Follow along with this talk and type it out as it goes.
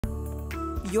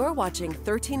You're watching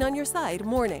 13 on Your Side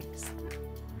Mornings.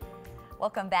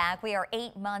 Welcome back. We are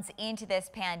 8 months into this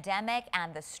pandemic,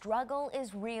 and the struggle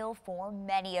is real for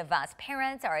many of us.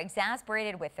 Parents are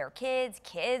exasperated with their kids.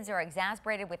 Kids are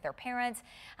exasperated with their parents.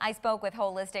 I spoke with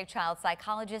holistic child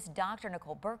psychologist Dr.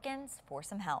 Nicole Berkins for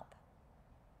some help.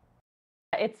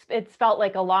 It's felt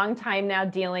like a long time now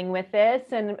dealing with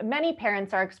this, and many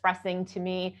parents are expressing to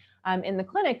me in the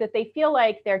clinic that they feel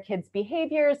like their kids'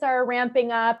 behaviors are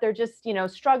ramping up. They're just,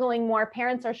 struggling more.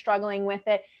 Parents are struggling with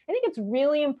it. I think it's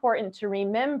really important to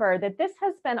remember that this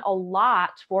has been a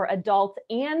lot for adults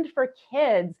and for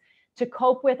kids to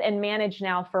cope with and manage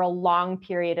now for a long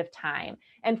period of time.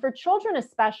 And for children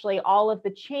especially, all of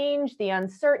the change, the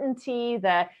uncertainty,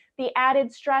 the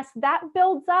added stress, that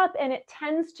builds up and it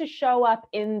tends to show up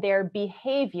in their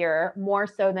behavior more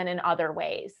so than in other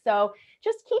ways. So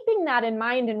just keeping that in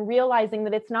mind and realizing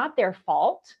that it's not their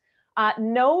fault.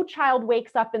 No child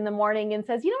wakes up in the morning and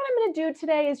says, you know what I'm going to do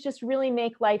today is just really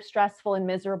make life stressful and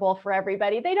miserable for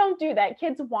everybody. They don't do that.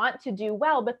 Kids want to do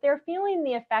well, but they're feeling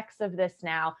the effects of this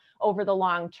now over the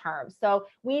long term. So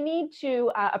we need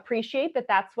to appreciate that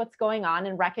that's what's going on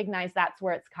and recognize that's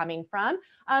where it's coming from.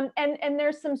 And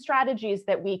there's some strategies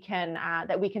that we can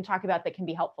talk about that can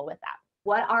be helpful with that.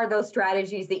 What are those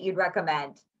strategies that you'd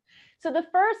recommend? So the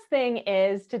first thing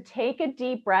is to take a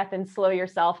deep breath and slow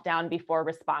yourself down before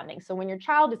responding. So when your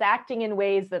child is acting in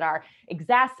ways that are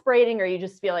exasperating, or you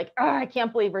just feel like, oh, I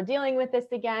can't believe we're dealing with this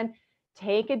again,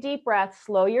 take a deep breath,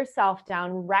 slow yourself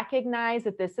down, recognize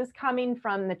that this is coming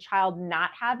from the child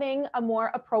not having a more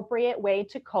appropriate way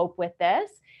to cope with this,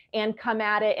 and come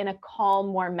at it in a calm,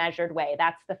 more measured way.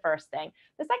 That's the first thing.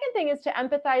 The second thing is to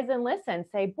empathize and listen.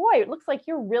 Say, boy, it looks like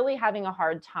you're really having a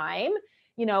hard time.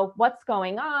 What's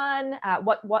going on,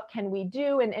 what can we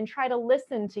do, and try to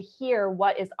listen to hear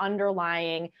what is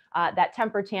underlying that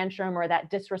temper tantrum or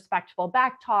that disrespectful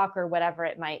back talk or whatever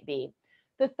it might be.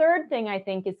 The third thing I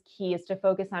think is key is to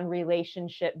focus on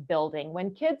relationship building. When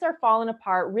kids are falling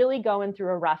apart, really going through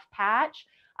a rough patch,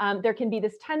 there can be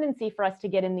this tendency for us to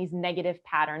get in these negative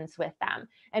patterns with them.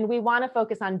 And we want to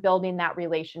focus on building that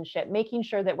relationship, making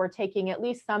sure that we're taking at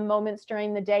least some moments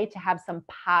during the day to have some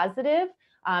positive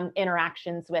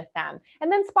interactions with them.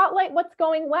 And then spotlight what's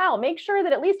going well. Make sure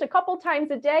that at least a couple times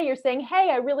a day you're saying,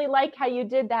 hey, I really like how you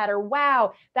did that, or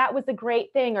wow, that was a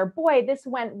great thing, or boy, this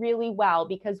went really well.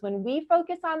 Because when we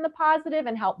focus on the positive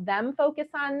and help them focus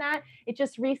on that, it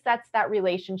just resets that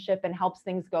relationship and helps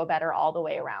things go better all the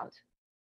way around.